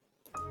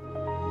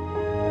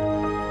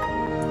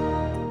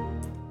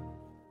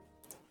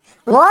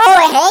Whoa,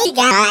 hey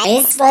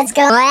guys, what's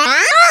going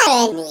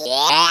on?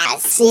 Yeah,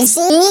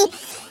 Sissy,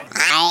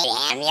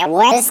 I am your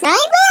worst nightmare.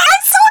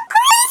 I'm so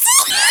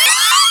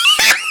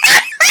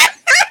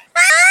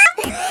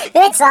crazy.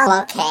 It's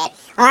all okay.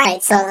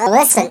 Alright, so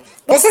listen,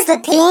 this is the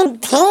Teen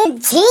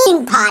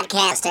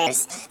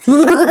Podcasters.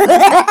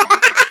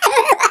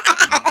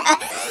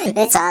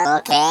 It's all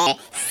okay.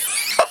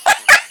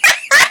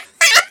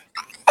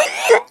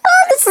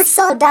 Oh, this is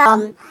so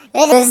dumb.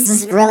 This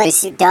is really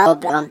so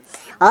dumb.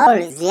 Oh,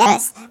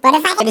 yes. But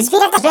if I could speak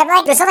up a bit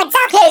like this, I'm like,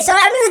 okay, so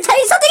I'm going to tell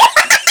you something.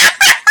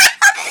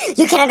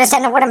 You can't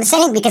understand what I'm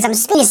saying because I'm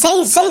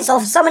saying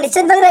so many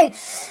things.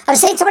 I'm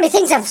saying so many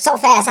things so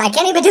fast. I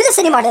can't even do this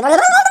anymore.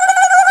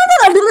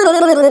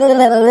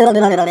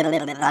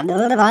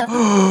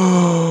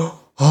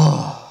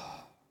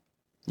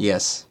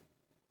 Yes.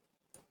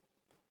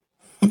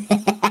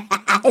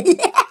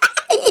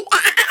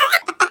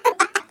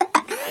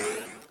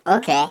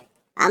 Okay,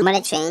 I'm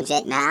going to change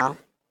it now.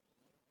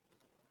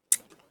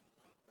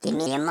 Give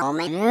me a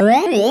moment.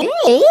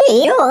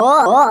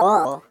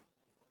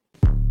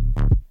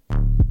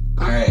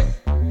 Alright.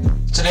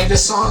 Tonight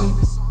this song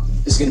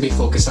is gonna be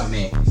focused on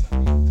me.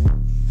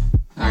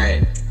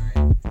 Alright.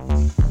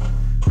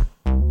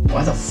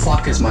 Why the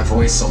fuck is my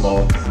voice so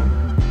low?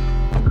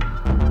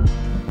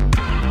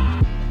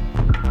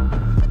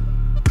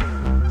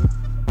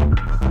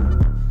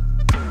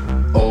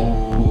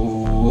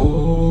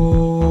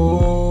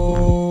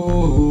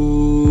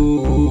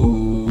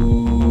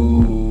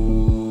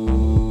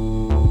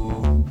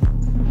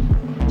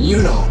 You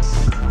know,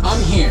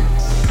 I'm here.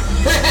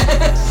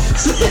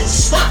 It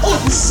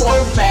sounds so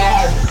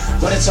bad,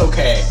 but it's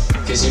okay,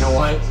 because you know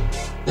what?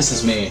 This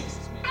is me.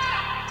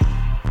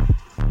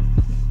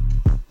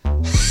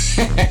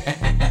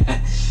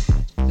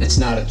 It's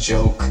not a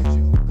joke.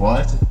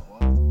 What?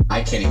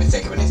 I can't even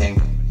think of anything.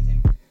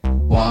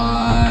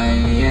 Why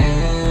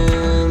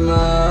am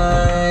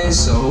I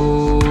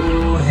so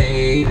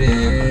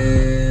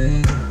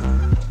hated?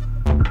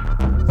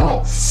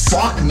 Oh,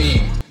 fuck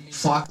me.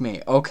 Fuck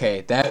me.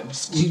 Okay,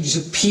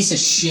 you piece of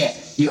shit.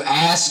 You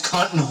ass,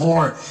 cunt, and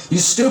whore. You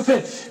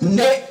stupid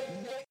Nick.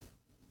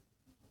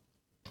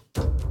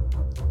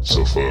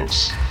 So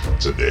folks,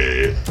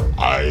 today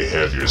I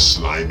have your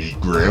slimy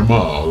grandma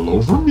all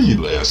over me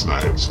last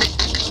night.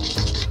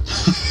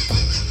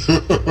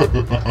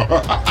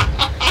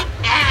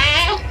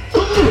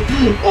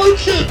 I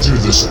can't do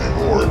this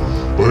anymore,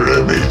 but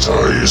let me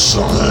tell you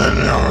something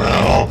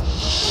now.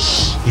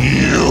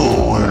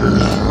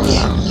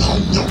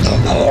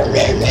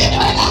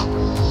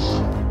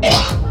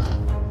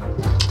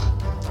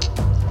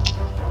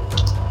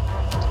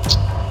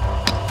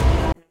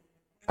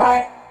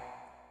 Hi.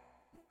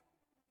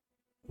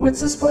 What's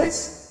this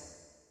place?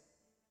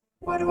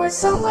 Why do I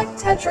sound like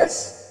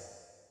Tetris?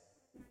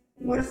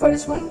 What if I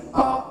just went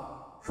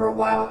for a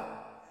while?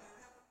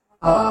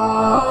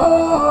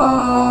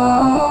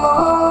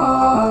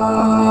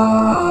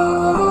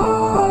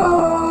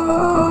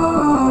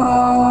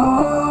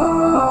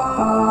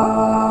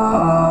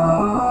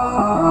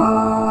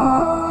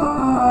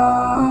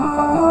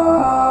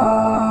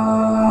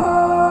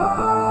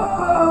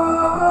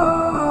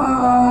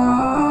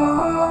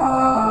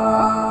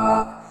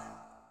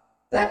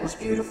 That was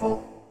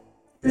beautiful.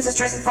 This is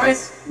Tristan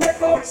Price, Red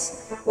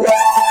Force.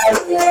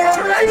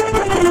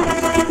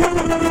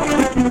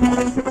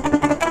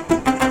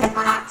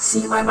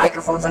 See, my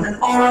microphone's on an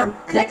arm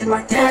connected to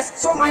my desk,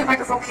 so my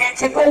microphone can't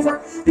tip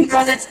over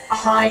because it's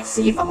high.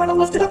 See if I'm gonna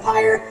lift it up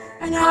higher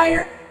and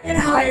higher and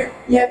higher.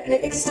 Yep, and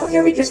it can still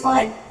hear me just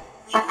fine.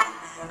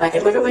 I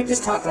could literally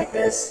just talk like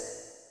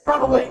this.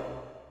 Probably.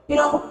 You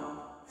know,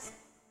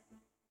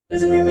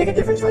 doesn't even make a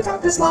difference if I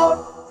talk this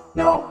loud.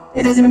 No,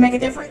 it doesn't even make a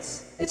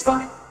difference. It's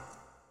fine.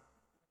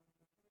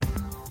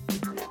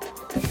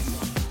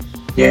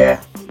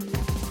 Yeah.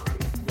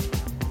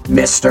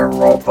 Mr.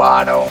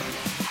 Roboto.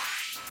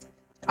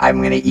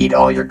 I'm gonna eat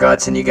all your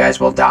guts and you guys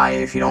will die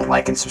if you don't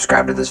like and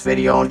subscribe to this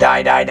video and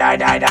die.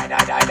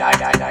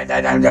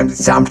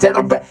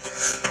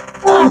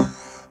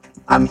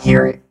 I'm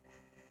here.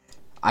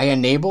 I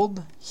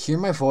enabled hear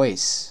my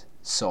voice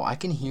so I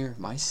can hear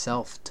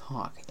myself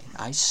talk and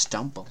I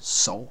stumble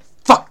so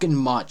fucking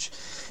much.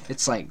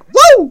 It's like,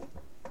 woo!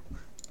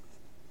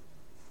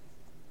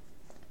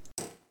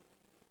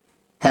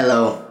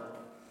 Hello.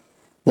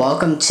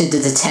 Welcome to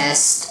the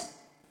test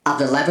of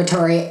the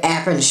Laboratory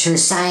Aperture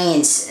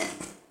Science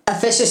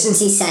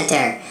Efficiency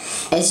Center.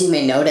 As you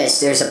may notice,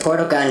 there's a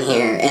portal gun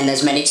here, and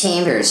there's many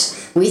chambers.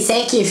 We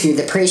thank you for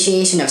the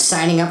appreciation of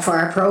signing up for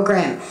our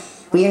program.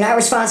 We are not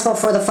responsible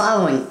for the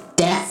following: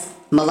 death,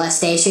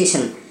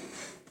 molestation,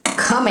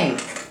 coming,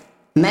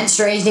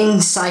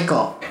 menstruating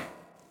cycle,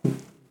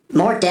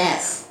 more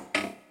death,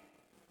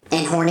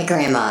 and horny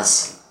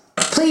grandmas.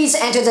 Please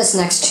enter this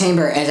next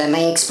chamber as I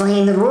may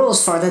explain the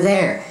rules further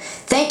there.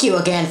 Thank you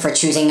again for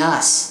choosing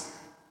us.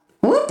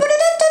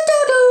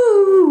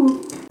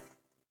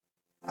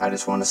 I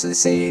just want us to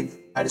say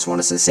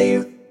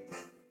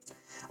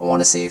I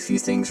want to say a few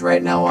things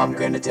right now. I'm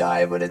gonna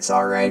die, but it's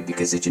alright,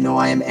 because did you know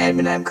I am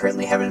admin? I'm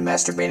currently having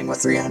masturbating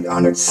with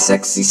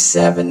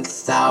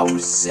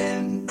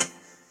 367,000.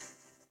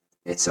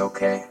 It's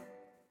okay.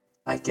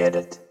 I get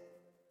it.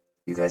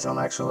 You guys don't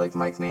actually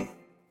like me.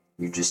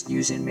 You're just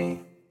using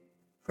me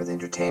for the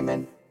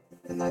entertainment,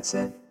 and that's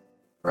it.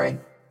 Right?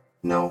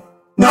 No.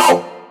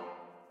 No!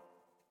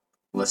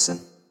 Listen.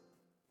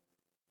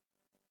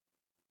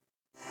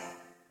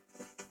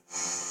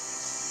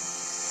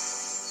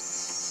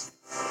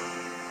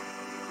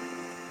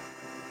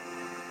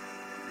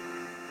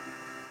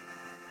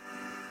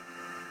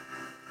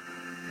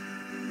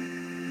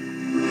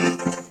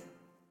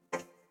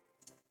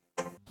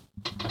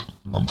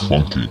 I'm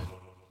funky.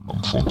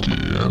 I'm funky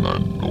and I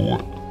know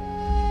it.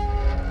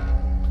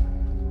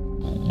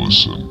 But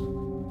listen,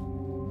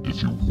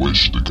 if you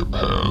wish to get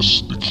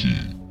past the key,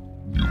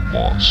 you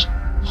must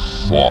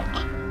fuck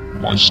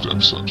my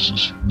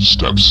stepsister.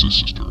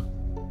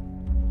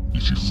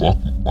 If you fuck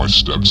my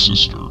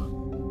stepsister,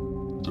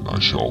 then I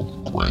shall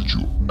grant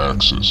you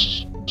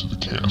access to the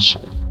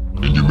castle,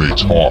 and you may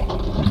talk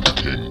with the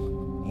king.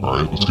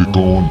 Alright, let's get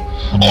going.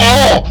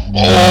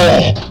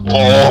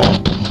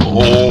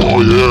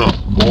 Oh yeah.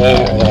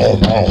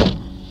 Oh.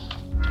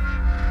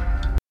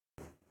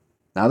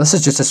 Now this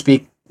is just a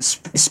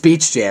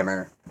speech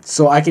jammer,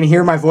 so I can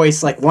hear my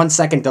voice like 1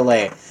 second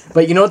delay.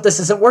 But you know what? This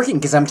isn't working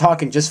because I'm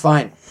talking just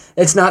fine.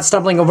 It's not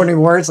stumbling over any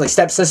words like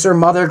stepsister,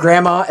 mother,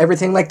 grandma,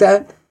 everything like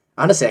that.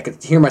 Honestly, I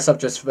could hear myself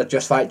just fine.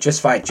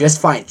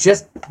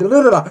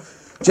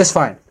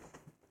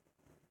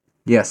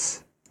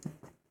 Yes.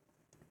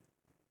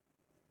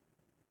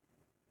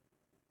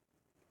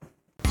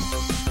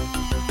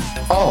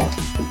 Oh,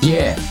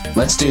 yeah,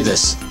 let's do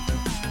this.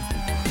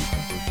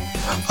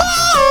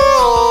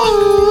 Oh,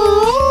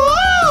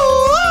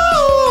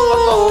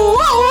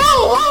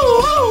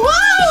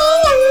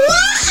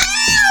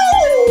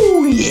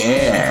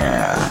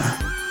 yeah.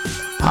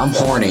 I'm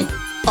horny.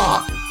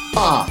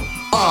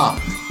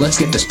 Let's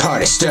get this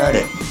party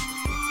started.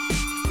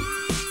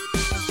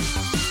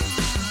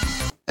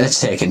 It's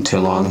taking too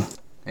long.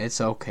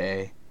 It's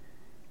okay.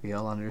 We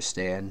all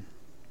understand.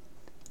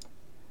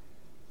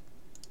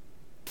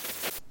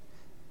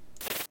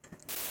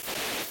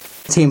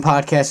 Team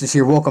Podcast is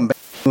here. Welcome back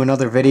to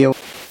another video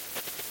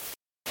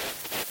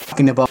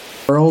talking about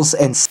girls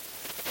and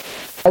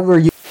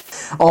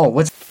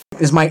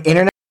is my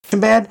internet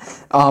bad?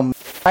 I'm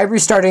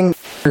restarting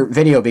your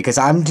video because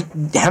I'm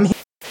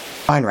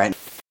fine right now.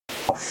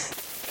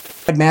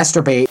 I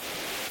masturbate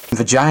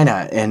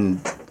vagina and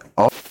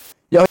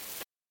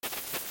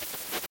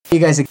you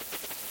guys.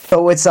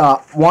 So it's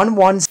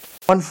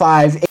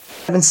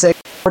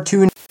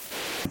 1115876429.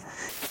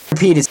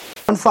 Repeat, it's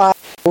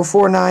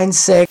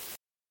 154496.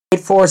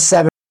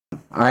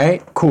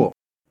 Alright, cool.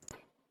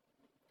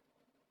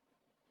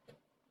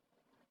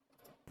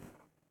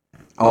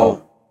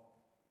 Oh.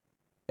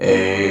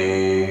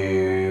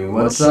 Hey,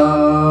 what's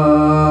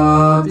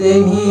up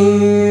in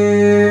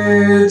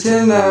here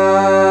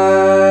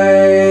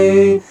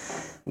tonight?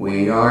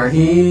 We are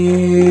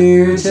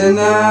here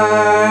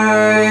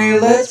tonight.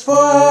 Let's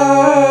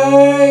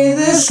fly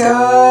the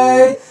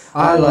sky.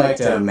 I like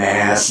to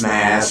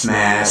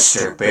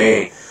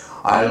masturbate.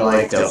 I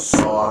like to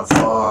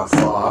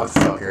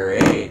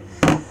fuckerate.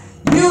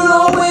 You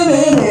know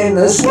women in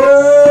this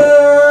world.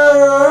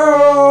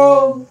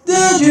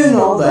 Did you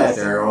know that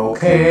they're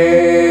okay?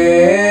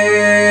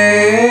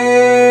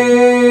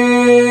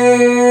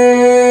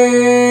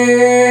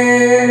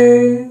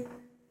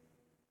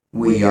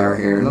 We are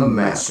here to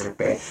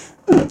masturbate.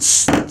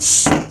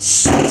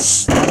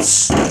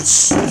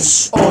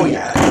 Oh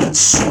yeah.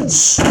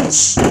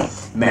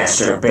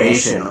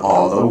 Masturbation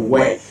all the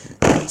way.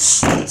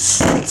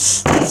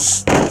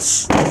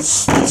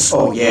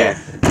 Oh yeah.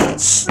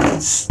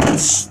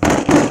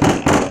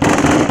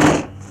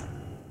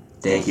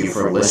 Thank you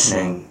for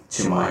listening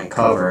to my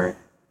cover.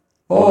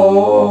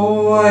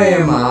 Oh, I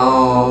am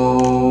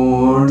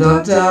out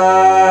of time.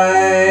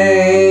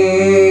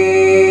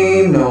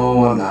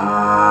 No, I'm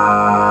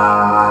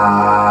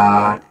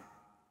not.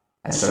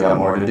 I still got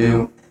more to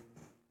do.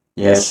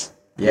 Yes.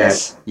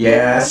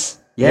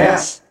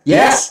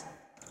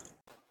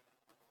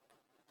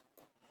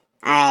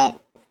 Alright.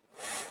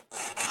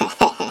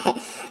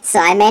 So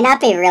I may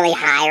not be really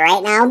high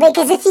right now,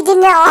 because if you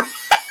didn't know...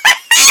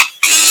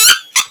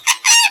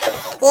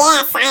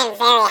 Yes, I am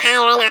very high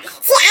right now.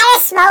 See, I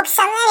just smoked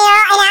something,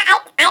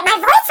 and my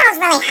voice sounds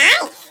really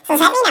high. So does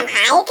that mean I'm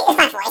high? Because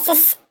my voice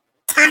is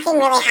talking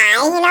really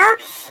high,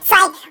 It's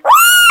like, woo!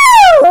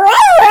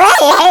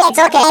 It's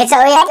okay, it's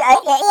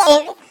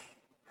okay.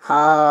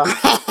 Oh.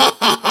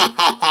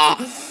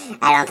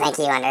 I don't think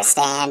you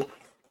understand.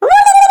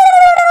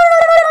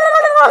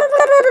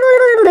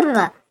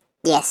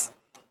 Yes.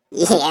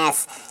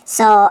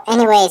 So,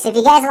 anyways, if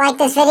you guys like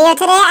this video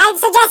today, I'd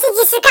suggest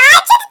you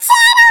subscribe to the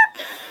channel.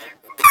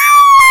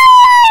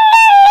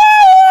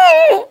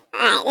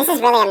 Alright, this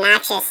is really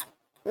obnoxious.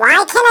 Why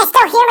can't I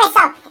still hear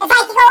myself? If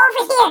I could go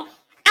over here,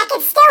 I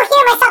could still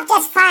hear myself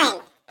just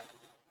fine.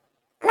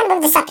 I'm gonna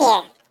move this up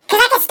here, because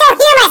I can still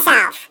hear myself.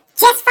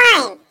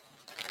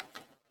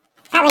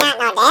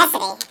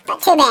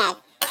 Too bad.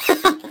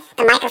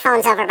 The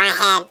microphone's over my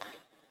head.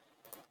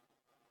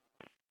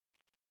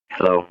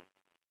 Hello.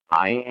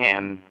 I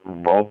am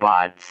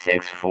Robot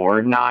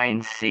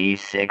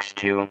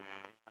 649C62.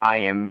 I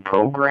am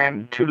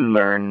programmed to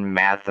learn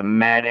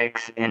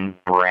mathematics in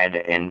bread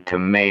and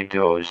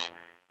tomatoes.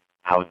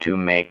 How to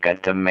make a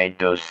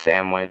tomato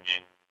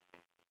sandwich.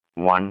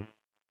 1.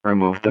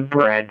 Remove the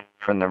bread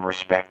from the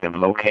respective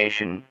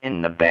location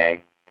in the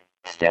bag.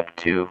 Step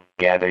 2.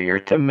 Gather your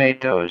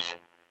tomatoes.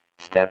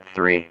 Step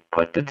 3.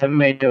 Put the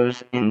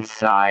tomatoes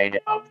inside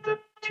of the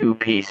 2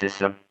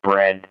 pieces of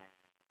bread.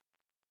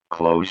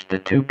 Close the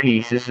 2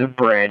 pieces of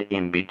bread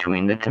in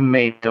between the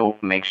tomato.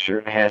 Make sure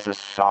it has a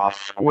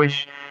soft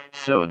squish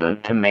so the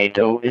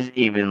tomato is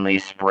evenly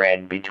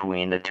spread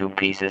between the 2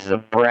 pieces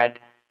of bread.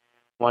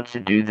 Once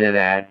you do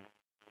that,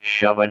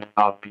 shove it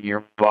up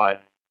your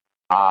butt.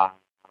 Ah,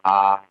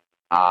 ah,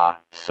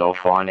 ah, so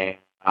funny.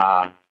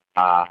 Ah,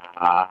 ah,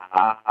 ah,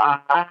 ah,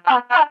 ah, ah,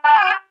 ah,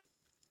 ah.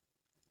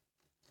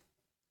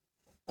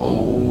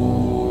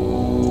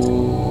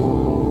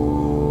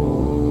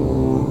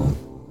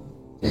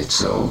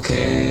 It's okay,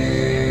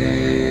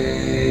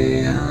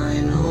 I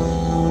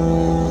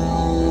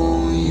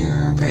know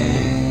your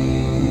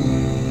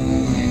pain.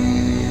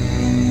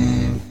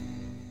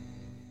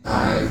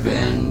 I've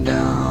been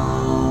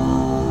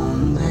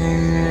down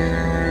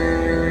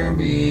there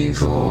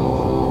before.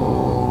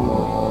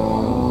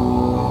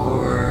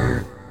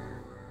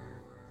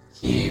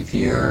 Keep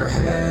your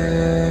head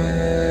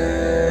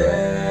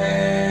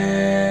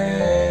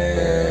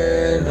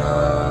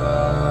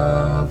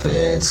up,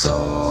 it's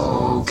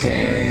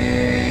okay.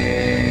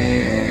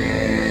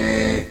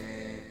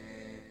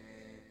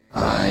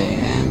 I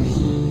am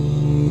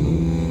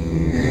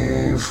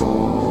here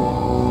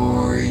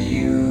for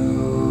you.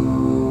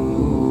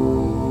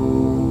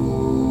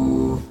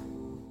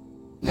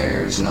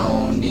 There's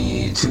no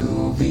need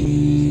to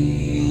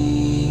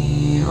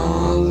be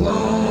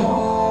alone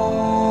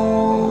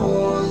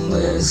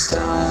this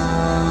time.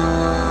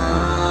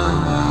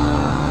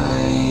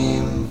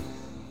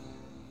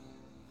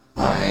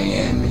 I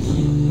am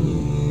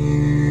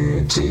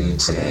here to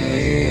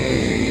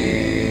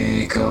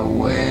take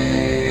away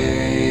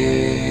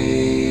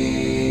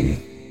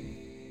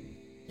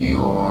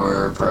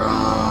your problems.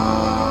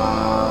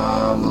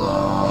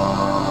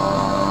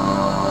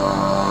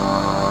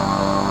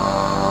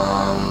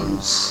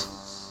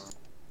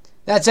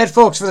 That's it,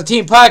 folks, for the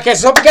Team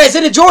Podcast. I hope you guys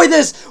did enjoy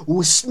this.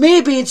 With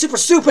me being super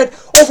stupid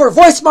over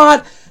voice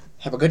mod.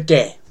 Have a good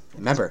day.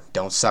 Remember,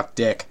 don't suck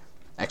dick.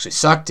 Actually,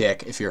 suck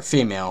dick if you're a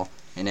female.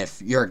 And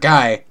if you're a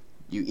guy,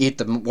 you eat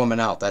the woman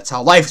out. That's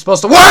how life is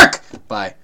supposed to work! Bye.